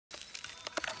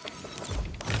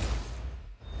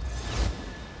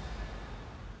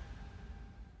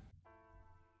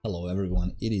Hello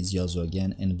everyone, it is Yozu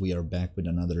again and we are back with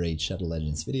another Raid Shadow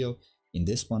Legends video. In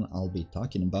this one I'll be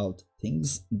talking about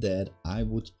things that I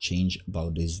would change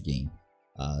about this game.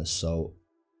 So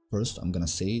first I'm gonna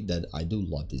say that I do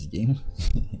love this game.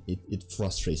 it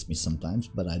frustrates me sometimes,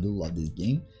 but I do love this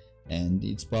game, and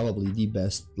it's probably the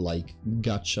best like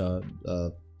gacha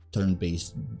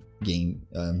turn-based game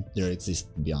there exists,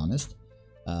 to be honest.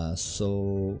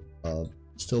 Still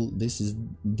this is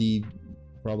the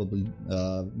probably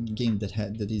game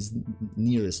that is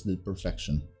nearest to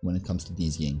perfection when it comes to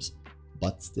these games,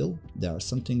 but still there are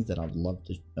some things that I would love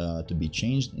to be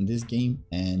changed in this game.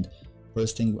 And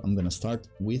first thing I'm gonna start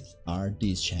with are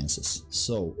these chances.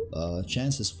 So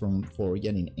chances for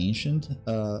getting ancient,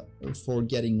 for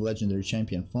getting legendary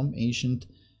champion from ancient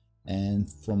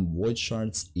and from void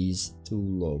shards is too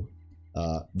low.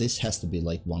 This has to be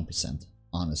like 1%,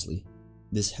 honestly.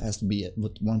 This has to be at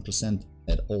 1%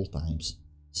 at all times.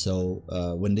 So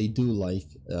when they do like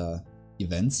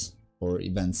events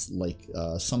like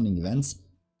summoning events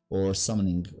or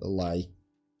summoning like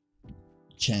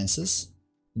chances,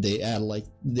 they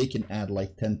can add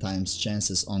like 10 times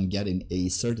chances on getting a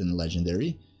certain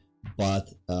legendary,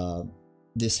 but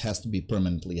this has to be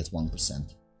permanently at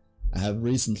 1%. I have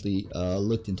recently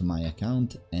looked into my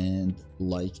account, and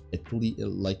like at least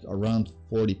like around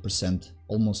 40%,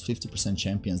 almost 50%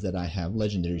 champions that I have,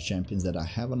 legendary champions that I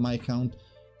have on my account,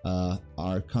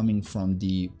 are coming from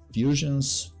the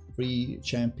fusions, free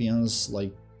champions,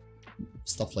 like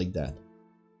stuff like that.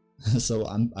 So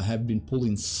I have been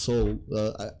pulling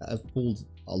I've pulled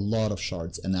a lot of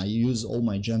shards, and I use all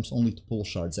my gems only to pull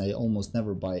shards. I almost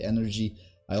never buy energy,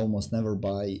 I almost never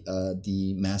buy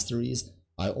the masteries.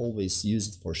 I always use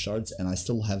it for shards, and I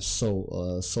still have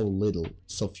so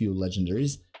few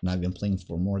legendaries, and I've been playing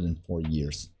for more than 4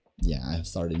 years. Yeah, I have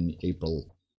started in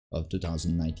April of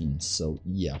 2019, so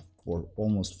yeah, for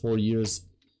almost 4 years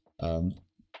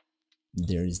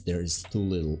there is too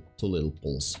little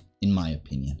pulls, in my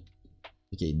opinion.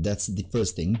 Okay, that's the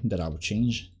first thing that I would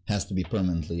change. Has to be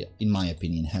permanently, in my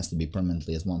opinion, has to be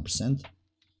permanently at 1%.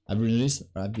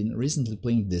 I've been recently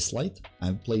playing this light.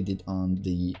 I've played it on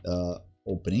the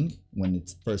opening when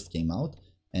it first came out,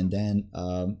 and then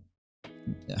I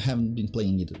haven't been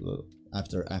playing it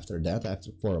after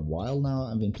for a while now.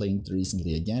 I've been playing it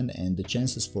recently again, and the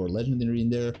chances for legendary in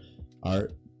there are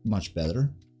much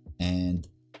better, and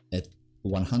at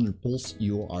 100 pulls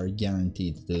you are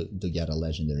guaranteed to get a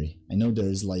legendary. I know there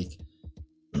is like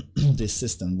this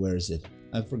system, where is it?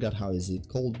 I forgot how is it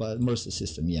called, but mercy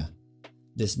system, yeah,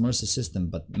 this mercy system.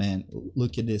 But man,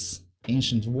 look at this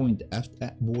ancient void.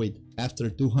 After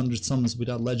 200 summons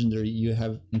without legendary, you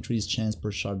have increased chance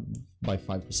per shard by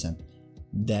 5%.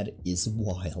 That is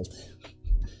wild.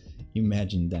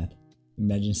 Imagine that.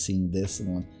 Imagine seeing this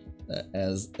one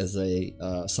as a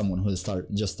someone who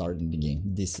just started the game.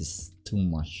 This is too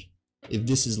much. If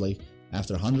this is like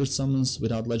after 100 summons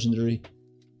without legendary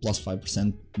plus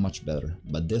 5%, much better.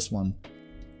 But this one,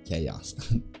 chaos.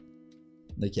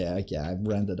 Okay, I've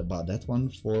ranted about that one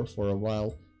for a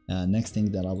while. Next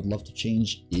thing that I would love to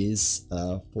change is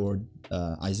for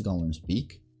Ice Golem's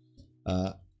Peak.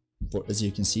 As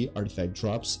you can see, artifact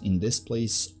drops in this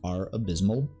place are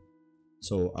abysmal.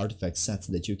 So artifact sets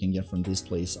that you can get from this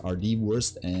place are the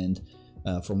worst, and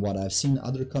from what I've seen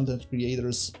other content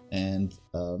creators and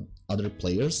other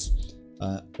players,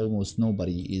 almost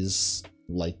nobody is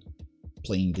like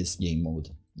playing this game mode,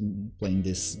 playing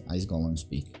this Ice Golem's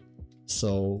Peak.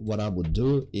 So what I would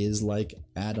do is like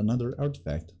add another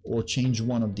artifact or change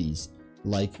one of these.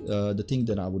 Like the thing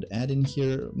that I would add in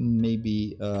here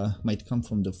maybe might come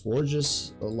from the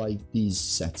forges, like these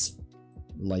sets,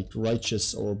 like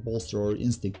Righteous or Bolster or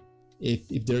Instinct.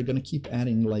 If they're gonna keep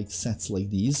adding like sets like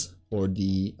these for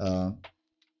the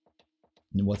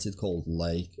what's it called,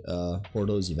 like for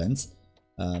those events,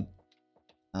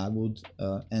 I would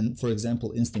and for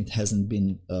example Instinct hasn't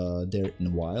been there in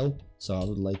a while, so I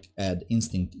would like add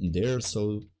Instinct in there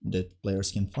so that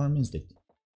players can farm Instinct.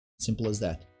 Simple as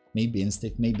that. Maybe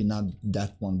Instinct, maybe not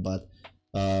that one, but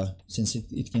since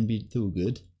it can be too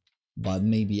good, but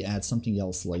maybe add something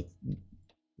else like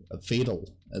Fatal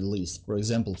at least. For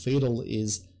example, Fatal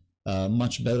is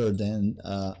much better than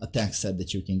attack set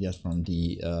that you can get from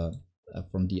the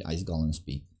Ice Golem's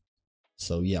Peak.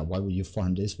 So yeah, why would you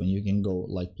farm this when you can go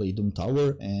like play Doom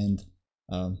Tower and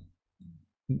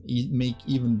make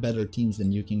even better teams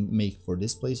than you can make for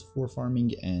this place for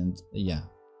farming, and yeah,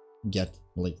 get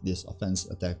like this offense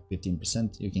attack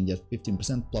 15%, you can get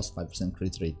 15% plus 5%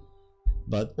 crit rate.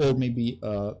 But or maybe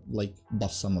like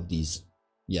buff some of these.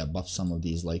 Yeah, buff some of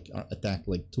these, like attack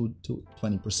like 20%,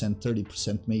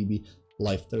 30% maybe,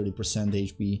 life 30%,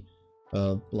 HP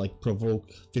like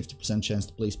provoke, 50% chance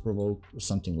to place provoke or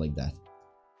something like that.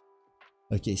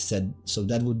 Okay, so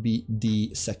that would be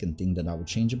the second thing that I would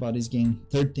change about this game.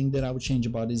 Third thing that I would change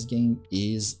about this game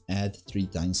is add 3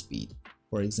 times speed.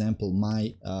 For example,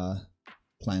 my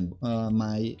clan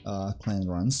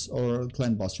runs or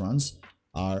clan boss runs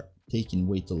are taking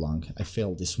way too long. I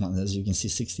failed this one, as you can see,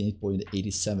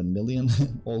 68.87 million,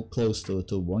 all close to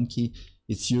 1 key.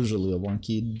 It's usually a 1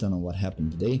 key, don't know what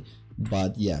happened today,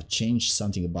 but yeah, change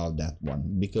something about that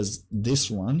one, because this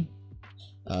one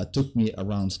took me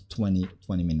around 20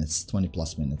 minutes, 20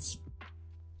 plus minutes.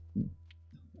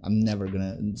 I'm never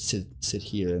gonna sit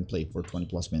here and play for 20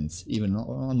 plus minutes, even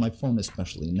on my phone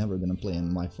especially. Never gonna play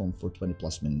on my phone for 20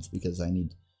 plus minutes, because I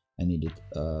need it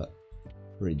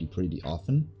pretty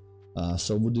often.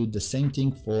 So we'll do the same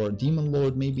thing for Demon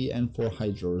Lord maybe, and for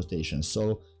Hydro Rotation.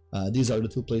 So these are the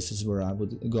 2 places where I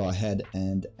would go ahead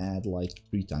and add like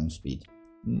 3 times speed.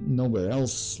 Nowhere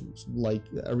else. Like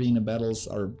arena battles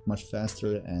are much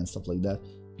faster and stuff like that,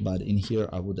 but in here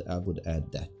I would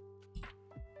add that.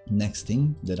 Next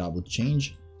thing that I would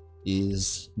change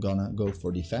is gonna go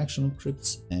for the factional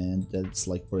crypts, and that's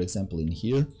like, for example, in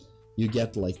here you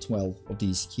get like 12 of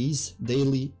these keys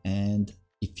daily, and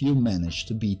if you manage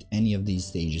to beat any of these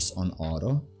stages on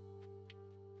auto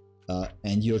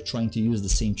and you're trying to use the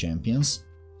same champions,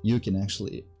 you can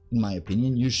actually, in my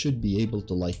opinion, you should be able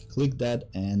to like click that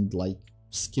and like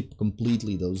skip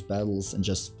completely those battles and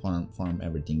just farm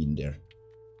everything in there.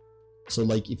 So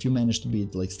like if you manage to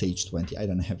beat like stage 20, I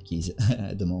don't have keys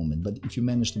at the moment, but if you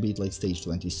manage to beat like stage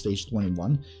 20, stage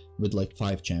 21 with like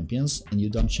 5 champions and you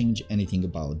don't change anything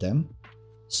about them,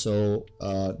 so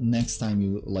next time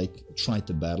you like try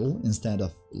to battle, instead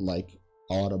of like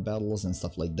auto battles and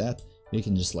stuff like that, you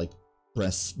can just like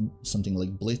press something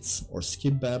like blitz or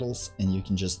skip battles, and you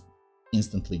can just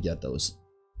instantly get those.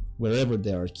 Wherever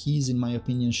there are keys, in my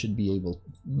opinion, you should be able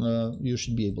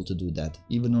to do that,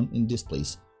 even in this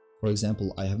place. For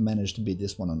example, I have managed to beat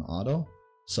this one on auto,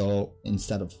 so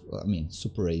instead of, I mean,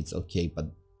 Super 8's okay,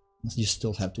 but you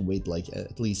still have to wait like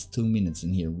at least 2 minutes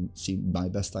in here. See, my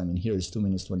best time in here is 2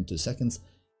 minutes 22 seconds.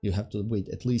 You have to wait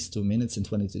at least 2 minutes and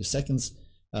 22 seconds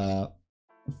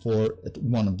for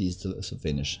one of these to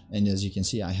finish. And as you can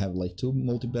see, I have like 2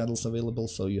 multi-battles available,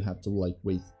 so you have to like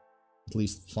wait at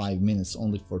least 5 minutes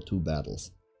only for 2 battles,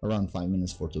 around 5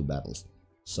 minutes for 2 battles.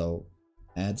 So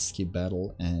add skip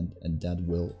battle, and that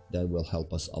will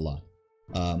help us a lot.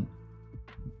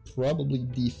 Probably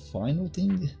the final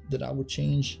thing that I would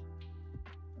change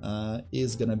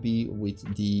is gonna be with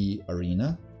the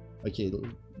arena. Okay,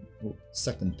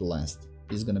 second to last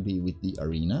is gonna be with the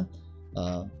arena.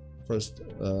 First,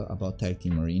 about tag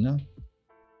team arena,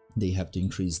 they have to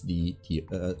increase the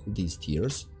these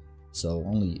tiers, so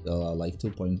only like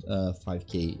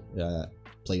 2.5k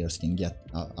players can get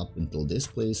up until this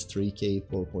place, 3k,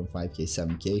 4.5k,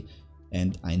 7k,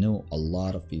 and I know a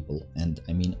lot of people, and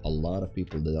I mean a lot of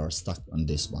people, that are stuck on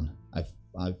this one.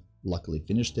 I've luckily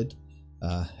finished it,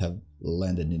 have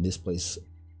landed in this place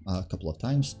a couple of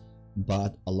times,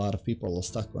 but a lot of people are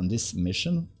stuck on this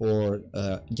mission for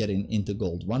getting into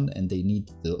gold 1, and they need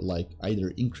to like either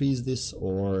increase this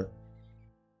or,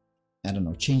 I don't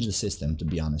know, change the system, to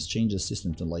be honest, change the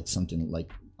system to like something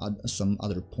like some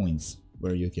other points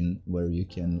where you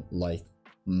can like,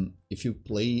 if you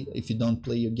don't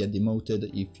play, you get demoted.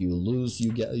 If you lose,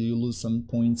 you lose some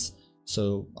points,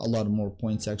 so a lot more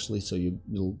points actually, so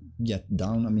you'll get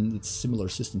down. I mean, it's a similar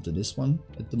system to this one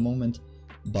at the moment,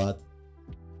 but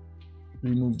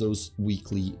remove those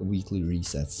weekly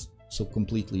resets. So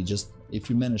completely, just if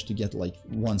you manage to get like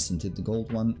once into the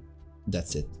gold 1,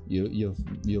 that's it,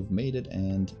 you've made it,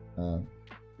 and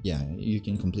yeah, you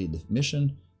can complete the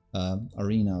mission.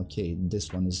 Arena, okay,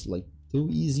 this one is like too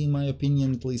easy in my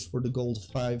opinion, at least for the gold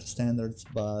 5 standards,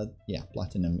 but yeah,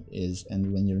 platinum is,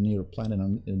 and when you're near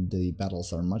platinum the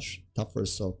battles are much tougher,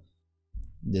 so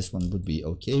this one would be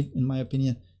okay in my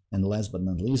opinion. And last but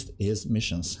not least is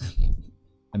missions.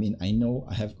 I mean, I know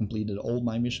I have completed all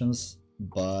my missions,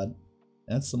 but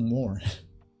add some more.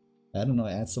 I don't know,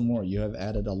 add some more. You have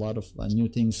added a lot of new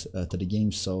things to the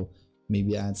game, so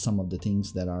maybe add some of the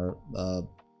things that are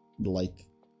like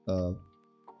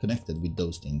connected with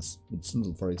those things. It's,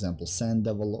 for example, Sand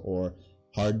Devil or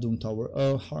hard Doom Tower,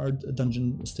 hard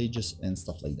dungeon stages and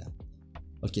stuff like that.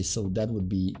 Okay, so that would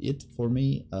be it for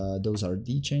me. Those are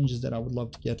the changes that I would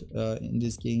love to get in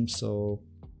this game. So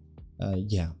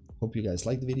yeah, hope you guys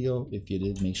liked the video. If you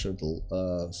did, make sure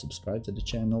to subscribe to the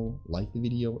channel, like the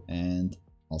video, and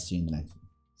I'll see you in the next one.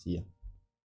 See ya.